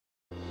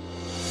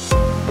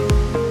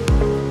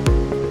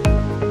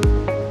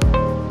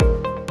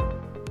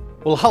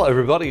Well, hello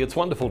everybody. It's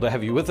wonderful to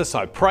have you with us.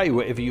 I pray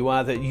wherever you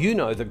are that you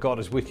know that God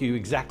is with you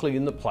exactly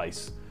in the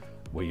place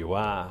where you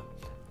are.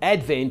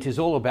 Advent is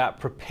all about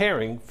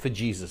preparing for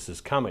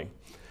Jesus' coming.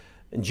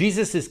 And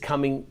Jesus is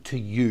coming to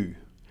you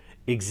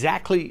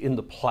exactly in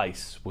the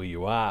place where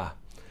you are.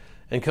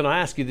 And can I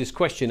ask you this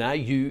question? Are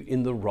you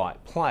in the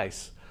right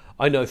place?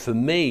 I know for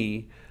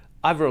me,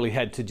 I've really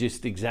had to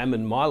just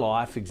examine my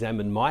life,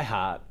 examine my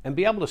heart, and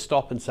be able to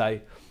stop and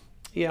say,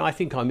 yeah, I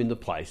think I'm in the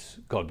place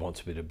God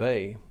wants me to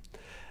be.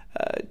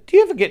 Do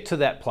you ever get to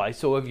that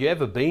place, or have you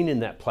ever been in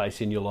that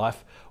place in your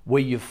life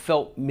where you've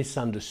felt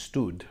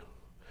misunderstood?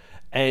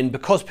 And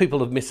because people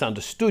have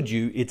misunderstood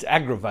you, it's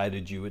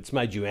aggravated you, it's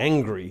made you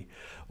angry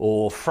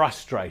or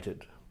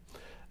frustrated.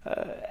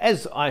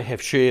 As I have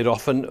shared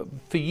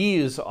often, for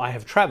years I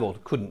have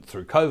travelled, couldn't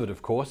through COVID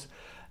of course,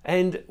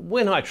 and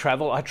when I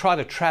travel, I try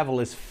to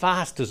travel as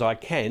fast as I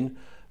can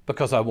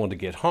because I want to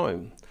get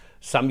home.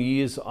 Some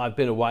years I've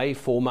been away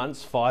 4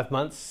 months, 5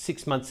 months,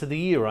 6 months of the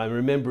year. I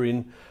remember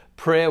in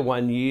prayer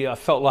one year, I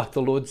felt like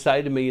the Lord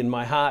say to me in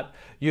my heart,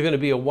 you're going to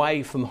be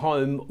away from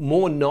home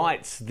more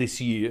nights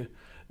this year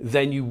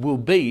than you will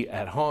be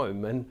at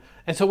home.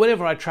 And so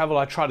whenever I travel,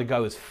 I try to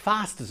go as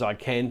fast as I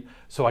can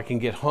so I can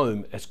get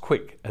home as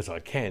quick as I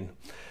can.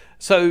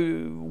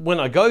 So when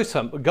I go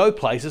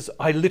places,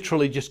 I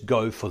literally just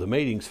go for the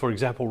meetings. For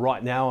example,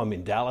 right now I'm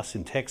in Dallas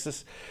in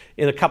Texas.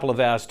 In a couple of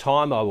hours'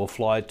 time, I will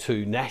fly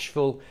to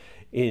Nashville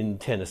in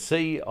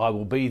Tennessee. I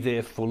will be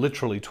there for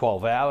literally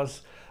 12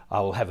 hours. I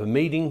will have a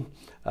meeting,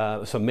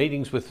 some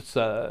meetings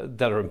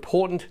that are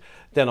important.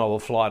 Then I will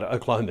fly to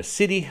Oklahoma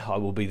City. I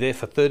will be there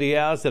for 30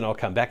 hours. Then I'll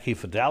come back here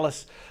for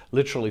Dallas,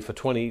 literally for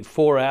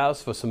 24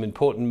 hours for some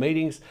important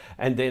meetings.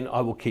 And then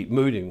I will keep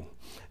moving.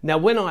 Now,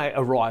 when I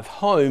arrive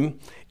home,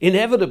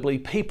 inevitably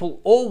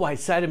people always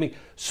say to me,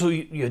 so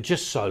you're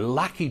just so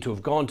lucky to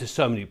have gone to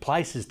so many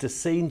places, to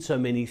seen so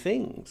many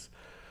things.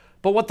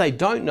 But what they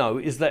don't know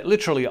is that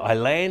literally I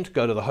land,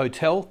 go to the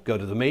hotel, go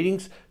to the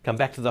meetings, come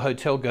back to the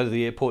hotel, go to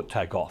the airport,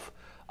 take off.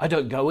 I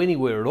don't go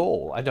anywhere at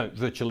all. I don't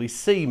virtually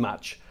see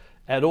much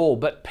at all.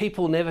 But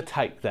people never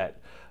take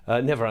that,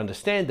 never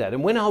understand that.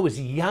 And when I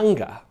was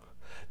younger,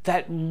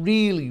 that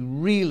really,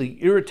 really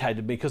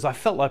irritated me because I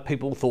felt like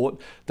people thought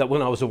that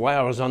when I was away,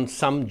 I was on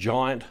some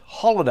giant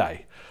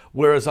holiday.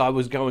 Whereas I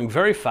was going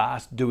very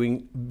fast,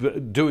 doing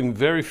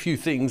very few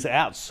things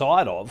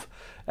outside of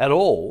at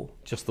all,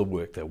 just the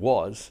work there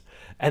was.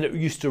 And it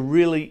used to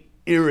really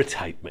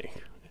irritate me.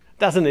 It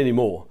doesn't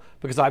anymore,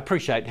 because I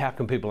appreciate how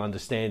can people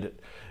understand it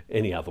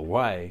any other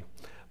way.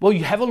 Well,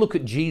 you have a look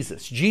at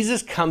Jesus.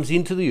 Jesus comes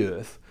into the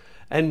earth,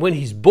 and when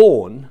he's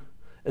born,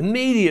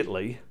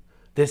 immediately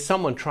there's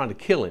someone trying to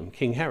kill him.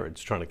 King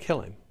Herod's trying to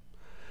kill him.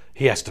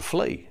 He has to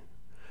flee.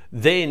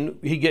 Then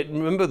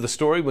remember the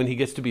story when he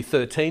gets to be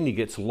 13, he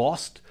gets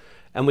lost.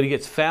 And when he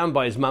gets found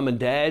by his mum and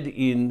dad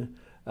in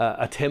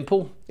the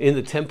temple,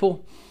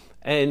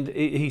 and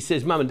he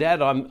says, Mum and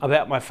Dad, I'm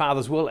about my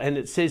Father's will. And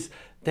it says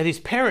that his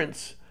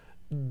parents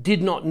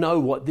did not know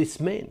what this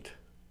meant.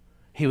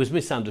 He was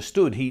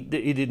misunderstood. He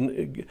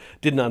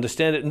didn't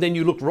understand it. And then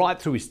you look right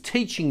through his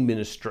teaching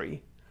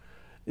ministry.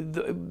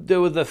 There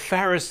were the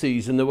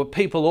Pharisees, and there were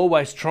people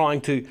always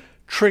trying to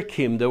trick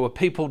him. There were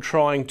people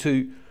trying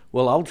to,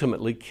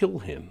 ultimately kill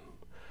him.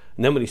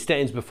 And then when he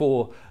stands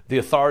before the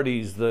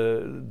authorities,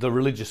 the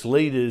religious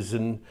leaders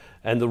and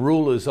the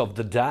rulers of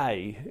the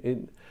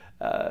day,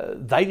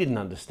 they didn't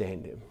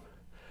understand him.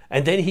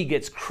 And then he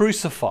gets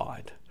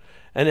crucified.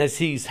 And as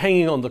he's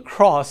hanging on the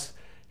cross,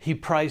 he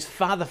prays,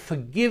 Father,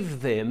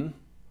 forgive them,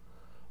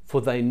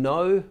 for they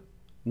know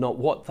not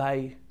what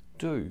they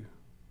do.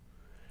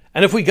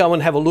 And if we go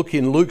and have a look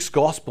in Luke's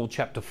Gospel,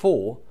 chapter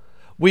 4,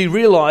 we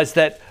realize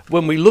that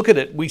when we look at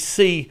it, we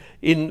see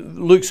in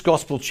Luke's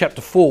Gospel,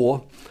 chapter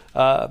 4,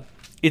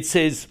 it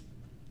says,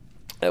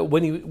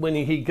 when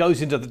he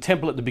goes into the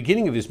temple at the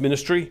beginning of his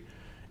ministry,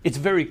 it's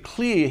very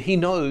clear he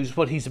knows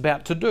what he's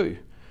about to do.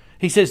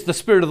 He says, the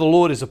Spirit of the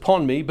Lord is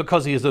upon me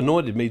because he has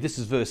anointed me. This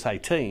is verse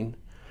 18.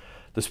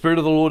 The Spirit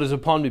of the Lord is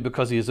upon me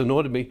because he has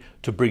anointed me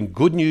to bring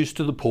good news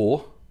to the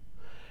poor.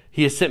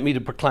 He has sent me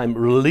to proclaim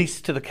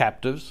release to the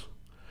captives,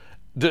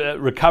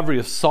 recovery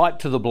of sight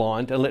to the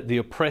blind, and let the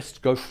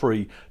oppressed go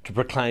free, to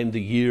proclaim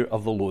the year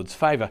of the Lord's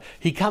favour.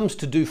 He comes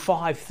to do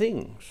 5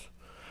 things.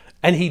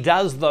 And he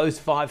does those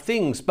 5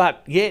 things,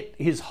 but yet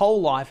his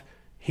whole life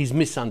he's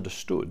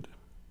misunderstood.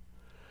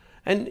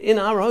 And in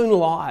our own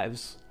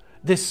lives,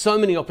 there's so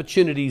many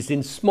opportunities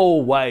in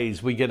small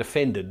ways we get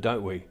offended,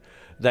 don't we?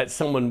 That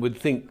someone would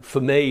think,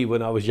 for me,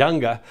 when I was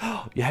younger,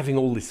 you're having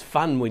all this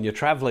fun when you're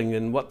travelling,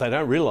 and what they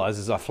don't realise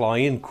is I fly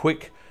in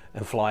quick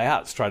and fly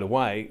out straight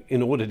away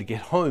in order to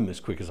get home as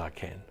quick as I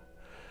can.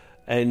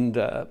 And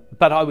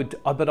but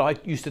I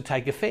used to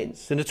take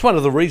offence. And it's one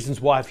of the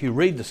reasons why if you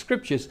read the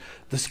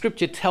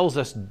scripture tells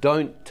us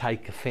don't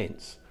take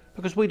offence,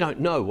 because we don't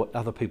know what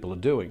other people are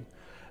doing.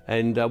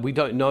 And we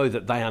don't know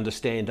that they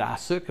understand our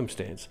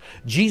circumstance.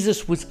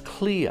 Jesus was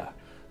clear.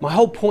 My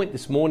whole point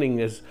this morning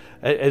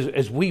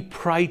as we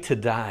pray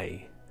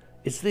today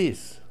is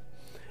this,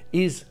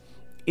 is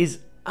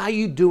Are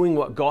you doing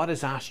what God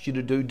has asked you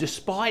to do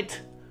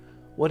despite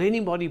what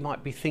anybody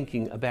might be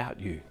thinking about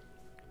you?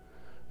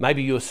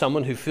 Maybe you're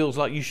someone who feels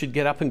like you should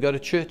get up and go to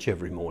church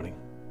every morning.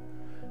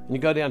 And you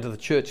go down to the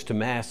church to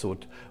mass or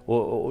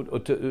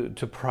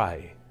to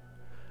pray.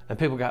 And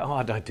people go,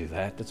 oh, don't do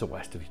that. That's a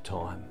waste of your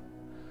time.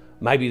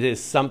 Maybe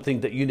there's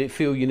something that you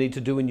feel you need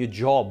to do in your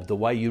job, the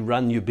way you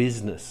run your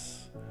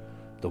business,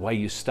 the way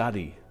you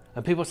study.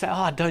 And people say,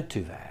 oh, don't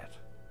do that.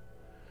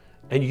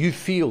 And you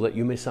feel that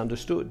you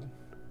misunderstood.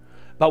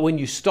 But when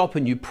you stop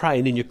and you pray,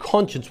 and in your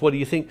conscience, what do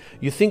you think?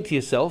 You think to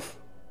yourself,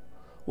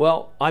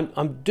 well,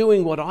 I'm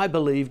doing what I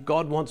believe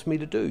God wants me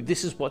to do.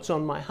 This is what's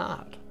on my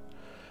heart.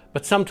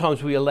 But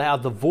sometimes we allow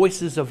the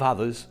voices of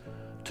others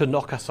to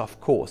knock us off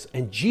course.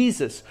 And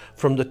Jesus,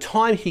 from the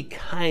time he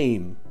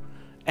came,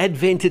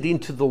 advented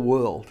into the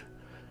world,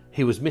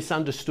 he was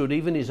misunderstood,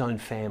 even his own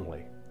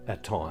family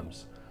at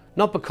times.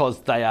 Not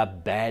because they are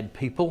bad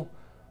people,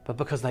 but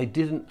because they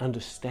didn't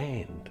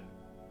understand.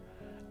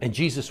 And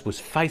Jesus was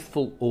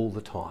faithful all the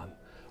time.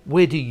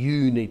 Where do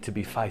you need to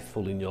be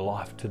faithful in your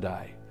life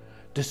today?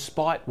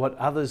 Despite what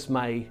others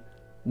may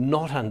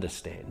not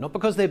understand. Not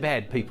because they're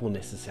bad people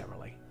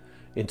necessarily,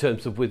 in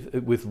terms of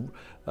with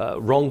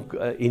wrong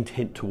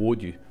intent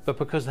toward you, but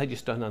because they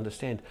just don't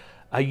understand.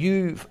 Are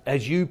you,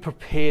 as you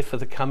prepare for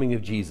the coming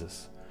of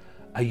Jesus,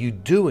 are you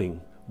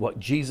doing what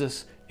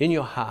Jesus in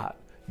your heart,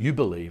 you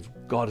believe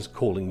God is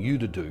calling you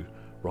to do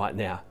right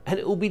now? And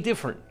it will be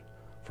different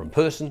from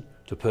person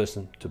to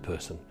person to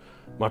person.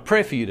 My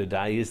prayer for you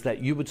today is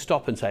that you would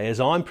stop and say,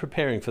 as I'm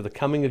preparing for the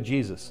coming of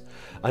Jesus,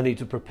 I need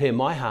to prepare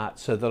my heart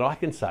so that I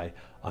can say,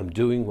 I'm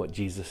doing what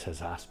Jesus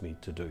has asked me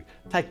to do.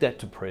 Take that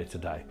to prayer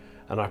today.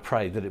 And I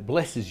pray that it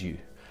blesses you.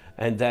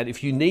 And that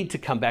if you need to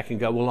come back and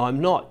go, well, I'm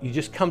not, you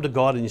just come to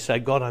God and you say,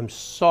 God, I'm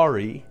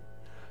sorry,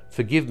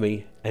 forgive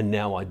me, and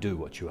now I do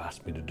what you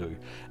asked me to do.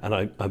 And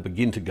I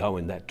begin to go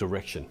in that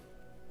direction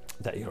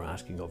that you're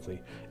asking of me.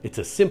 It's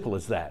as simple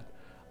as that.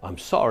 I'm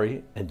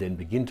sorry, and then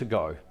begin to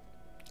go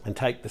and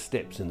take the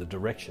steps in the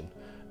direction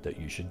that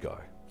you should go.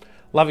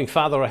 Loving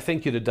Father, I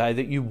thank you today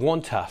that you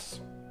want us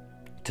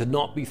to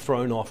not be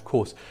thrown off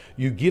course.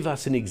 You give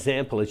us an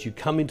example as you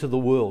come into the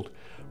world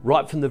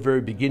right from the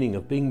very beginning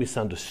of being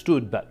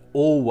misunderstood, but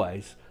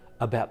always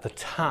about the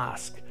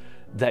task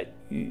that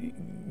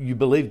you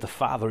believe the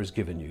Father has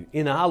given you.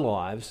 In our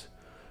lives,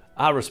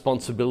 our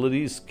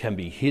responsibilities can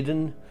be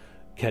hidden,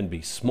 can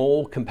be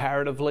small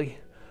comparatively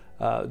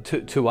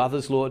to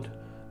others, Lord,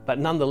 but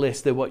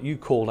nonetheless, they're what you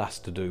called us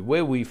to do.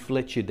 Where we've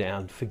let you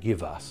down,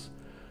 forgive us.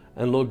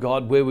 And Lord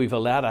God, where we've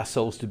allowed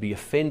ourselves to be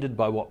offended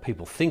by what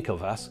people think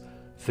of us,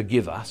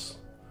 forgive us.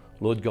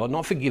 Lord God,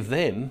 not forgive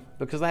them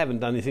because they haven't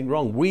done anything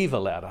wrong. We've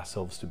allowed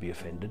ourselves to be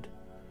offended.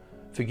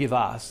 Forgive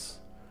us.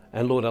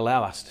 And Lord,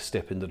 allow us to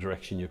step in the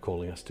direction you're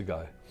calling us to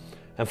go.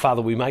 And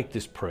Father, we make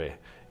this prayer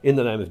in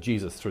the name of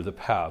Jesus through the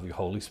power of your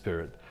Holy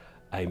Spirit.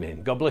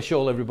 Amen. God bless you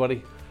all,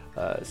 everybody.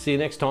 See you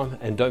next time.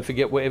 And don't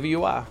forget, wherever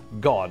you are,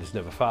 God is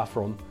never far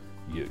from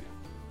you.